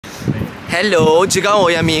Hello, diga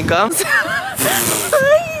oi, amiga.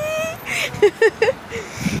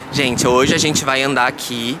 Gente, hoje a gente vai andar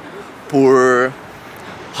aqui por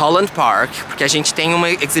Holland Park, porque a gente tem uma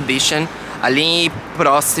exhibition ali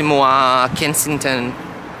próximo a Kensington,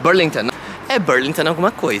 Burlington. É Burlington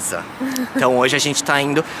alguma coisa. Então hoje a gente tá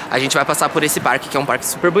indo, a gente vai passar por esse parque, que é um parque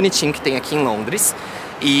super bonitinho que tem aqui em Londres.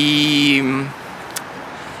 E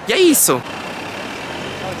é isso.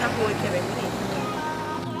 Outra rua aqui é bem bonita.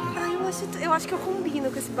 Ai, eu acho que eu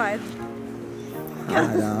combino com esse bairro.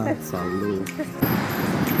 Caraca, falou.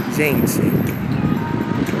 Gente,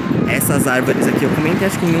 essas árvores aqui eu comentei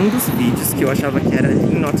acho que em um dos vídeos que eu achava que era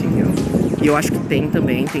ali em Notting Hill. E eu acho que tem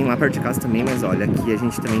também, tem lá perto de casa também, mas olha, aqui a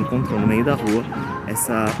gente também encontrou no meio da rua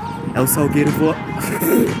essa... É o salgueiro voa...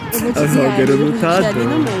 É o salgueiro lutador.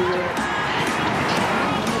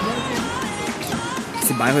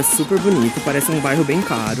 Esse bairro é super bonito, parece um bairro bem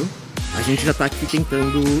caro. A gente já tá aqui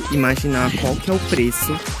tentando imaginar qual que é o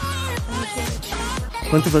preço.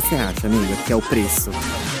 Quanto você acha, amiga, que é o preço?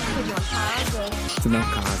 De uma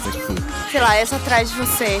casa aqui. Sei lá, essa atrás de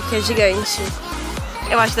você, que é gigante.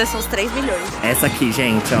 Eu acho que deve ser uns 3 milhões. Essa aqui,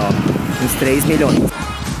 gente, ó, uns 3 milhões.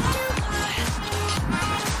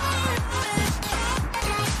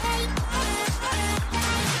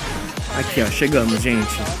 Aqui, ó, chegamos,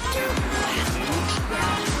 gente.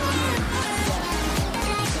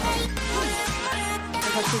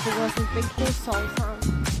 Eu gosto bem que tem sol, sabe?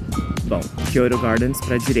 Bom, Kyoto Gardens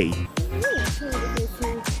pra direita.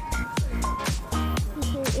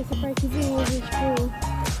 Esse parquezinho, tipo,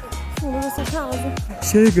 fundo da sua casa.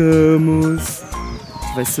 Chegamos! A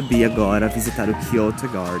gente vai subir agora, visitar o Kyoto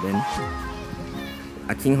Garden.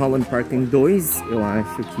 Aqui em Holland Park tem dois, eu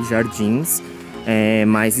acho que, jardins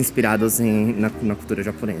mais inspirados na cultura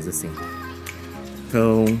japonesa, assim.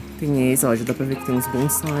 Então, tem esse, ó, já dá pra ver que tem uns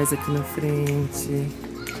bonsais aqui na frente.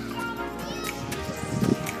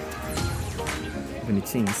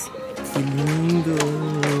 Bonitinhos. Que lindo!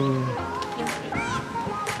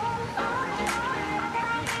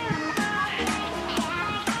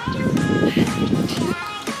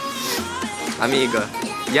 Amiga,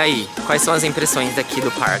 e aí? Quais são as impressões daqui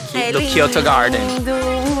do parque, do lindo, Kyoto Garden? Lindo.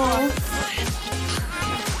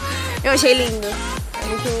 Eu achei lindo. É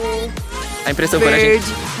muito A impressão verde.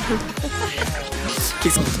 quando a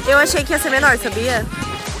gente... Eu achei que ia ser menor, sabia?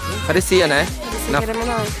 Parecia, né? Parecia que era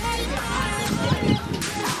menor.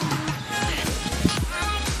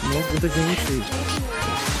 Nossa, muita gente.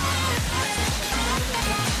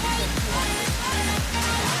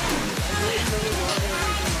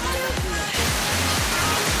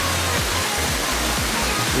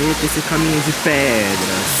 Eita, esse caminho de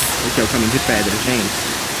pedras. Esse é o caminho de pedras,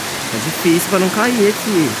 gente. É difícil pra não cair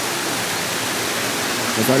aqui.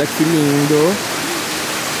 Mas olha que lindo.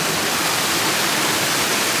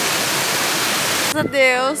 Graças a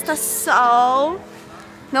Deus, tá sol.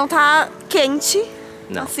 Não tá quente.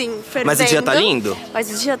 Não. Assim, fervendo. Mas o dia tá lindo?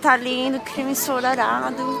 Mas o dia tá lindo, clima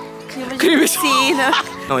ensolarado, clima de piscina.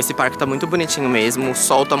 Não, esse parque tá muito bonitinho mesmo. O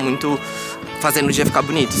sol tá muito fazendo o dia ficar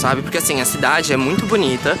bonito, sabe? Porque assim, a cidade é muito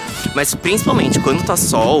bonita, mas principalmente quando tá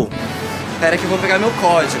sol... Espera que eu vou pegar meu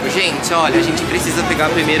código. Gente, olha, a gente precisa pegar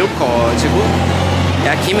primeiro o código. É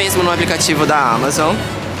aqui mesmo no aplicativo da Amazon.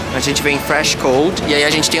 A gente vem Fresh Code e aí a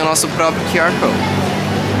gente tem o nosso próprio QR Code.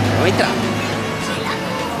 Vamos entrar.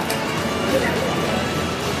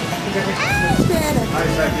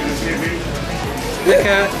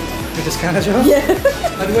 With the scanner, Joe? Yeah.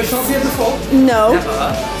 Have you got a shop here before? No.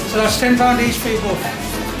 So that's £10 each for you both.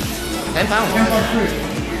 £10. £10 free.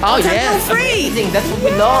 Oh, £10 yes, free. amazing. That's what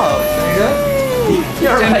we love. There you go.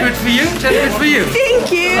 You're 10 right. good for you, 10 good for you.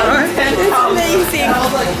 Thank you. Alright. It's amazing.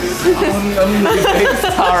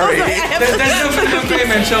 Sorry. There's no minimum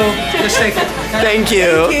payment, so just take it. Thank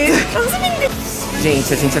you. Thank you.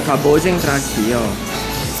 Gente, a gente acabou de entrar aqui, ó.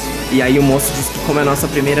 E aí o moço disse que como é a nossa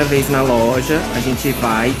primeira vez na loja, a gente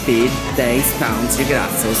vai ter £10 de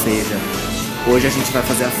graça. Ou seja, hoje a gente vai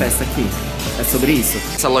fazer a festa aqui. É sobre isso.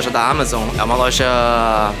 Essa loja da Amazon é uma loja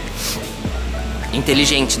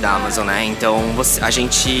inteligente da Amazon, né? Então a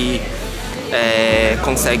gente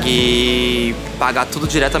consegue pagar tudo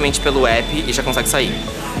diretamente pelo app e já consegue sair.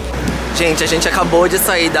 Gente, a gente acabou de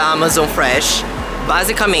sair da Amazon Fresh.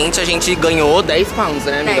 Basicamente a gente ganhou £10,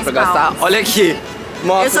 né, amiga, pra gastar. Olha aqui.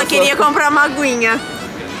 Mostra, Eu só queria comprar uma aguinha.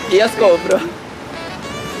 E as compras?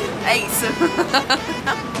 É isso.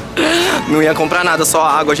 Não ia comprar nada, só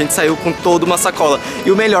água. A gente saiu com toda uma sacola. E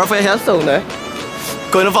o melhor foi a reação, né?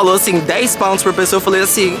 Quando falou assim, £10 por pessoa, eu falei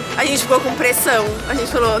assim... A gente ficou com pressão. A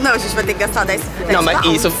gente falou, não, a gente vai ter que gastar 10 Não,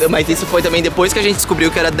 mas isso foi também depois que a gente descobriu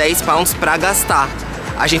que era £10 pra gastar.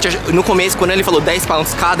 A gente, no começo, quando ele falou 10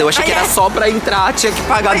 pounds cada, eu achei que era só pra entrar, tinha que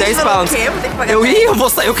pagar 10 pounds. O quê? Vou ter que pagar Eu 10?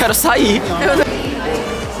 ia, eu quero sair.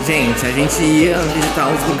 Gente, a gente ia visitar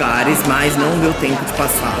os lugares, mas não deu tempo de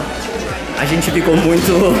passar. A gente ficou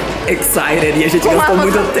muito excited e a gente gastou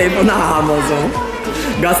muito tempo na Amazon,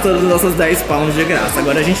 gastando nossos 10 pounds de graça.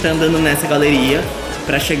 Agora a gente tá andando nessa galeria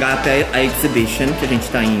pra chegar até a exhibition que a gente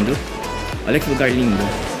tá indo. Olha que lugar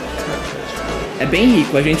lindo. É bem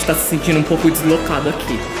rico, a gente tá se sentindo um pouco deslocado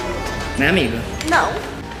aqui. Né, amiga? Não.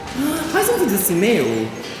 Faz um vídeo assim, meu.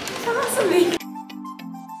 Nossa, amiga.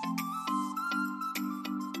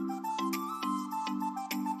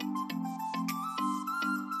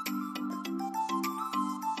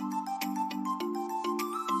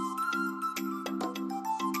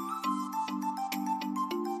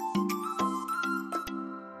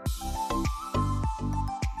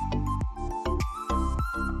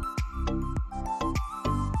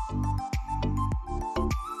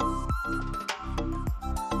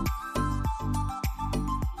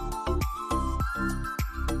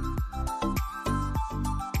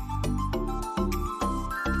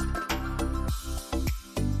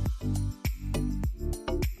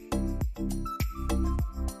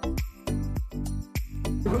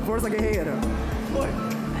 Força guerreira.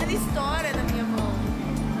 Ela estoura na minha mão.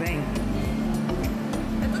 Vem.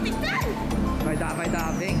 Eu tô tentando. Vai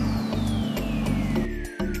dar, vem.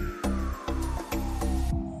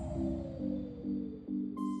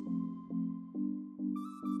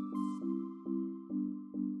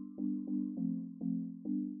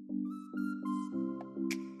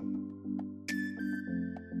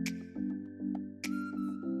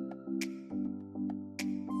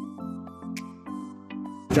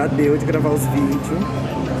 Já deu de gravar os vídeos.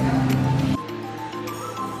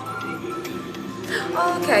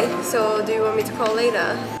 Oh, okay. So, do you want me to call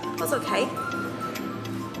later? That's okay.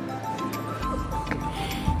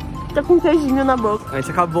 Tô com um queijinho na boca. A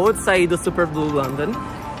gente acabou de sair do Superblue London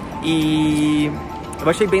e eu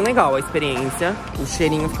achei bem legal a experiência. O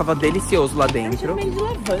cheirinho ficava delicioso lá dentro. Meio de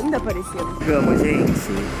lavanda, parecia. Chegamos,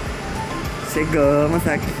 gente. Chegamos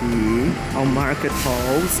aqui ao Market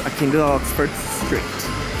Halls, aqui no Oxford Street.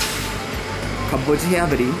 Acabou de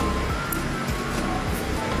reabrir.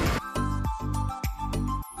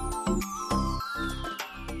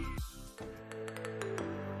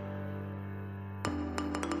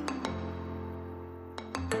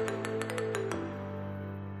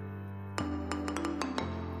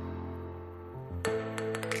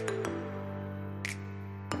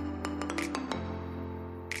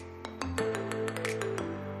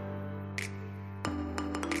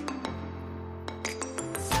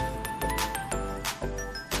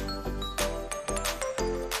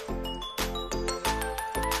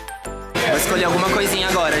 Vou escolher alguma coisinha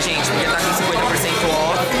agora, gente, porque tá com 50%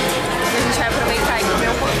 off. A gente vai aproveitar e comer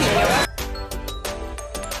um pouquinho.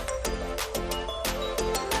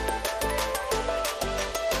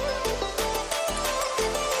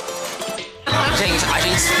 Gente, a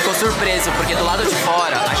gente ficou surpreso, porque do lado de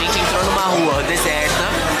fora, a gente entrou numa rua deserta.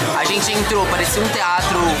 A gente entrou, parecia um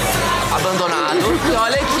teatro abandonado. E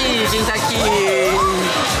olha aqui, quem tá aqui.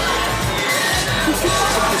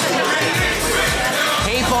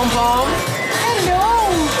 Hey, Pom Pom.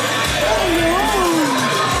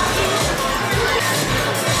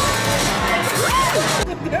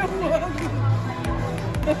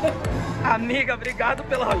 Amiga, obrigado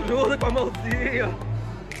pela ajuda com a mãozinha.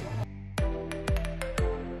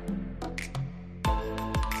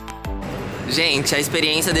 Gente, a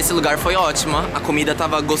experiência desse lugar foi ótima. A comida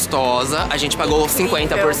tava gostosa. A gente pagou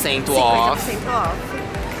 50% off. 50% off.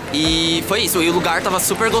 E foi isso. E o lugar tava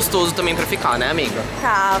super gostoso também pra ficar, né, amiga?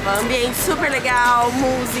 Tava. Ambiente super legal,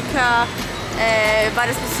 música,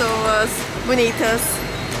 várias pessoas bonitas.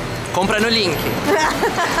 Compra no link.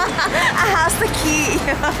 Arrasta aqui.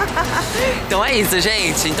 Então é isso,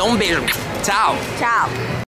 gente. Então um beijo. Tchau. Tchau.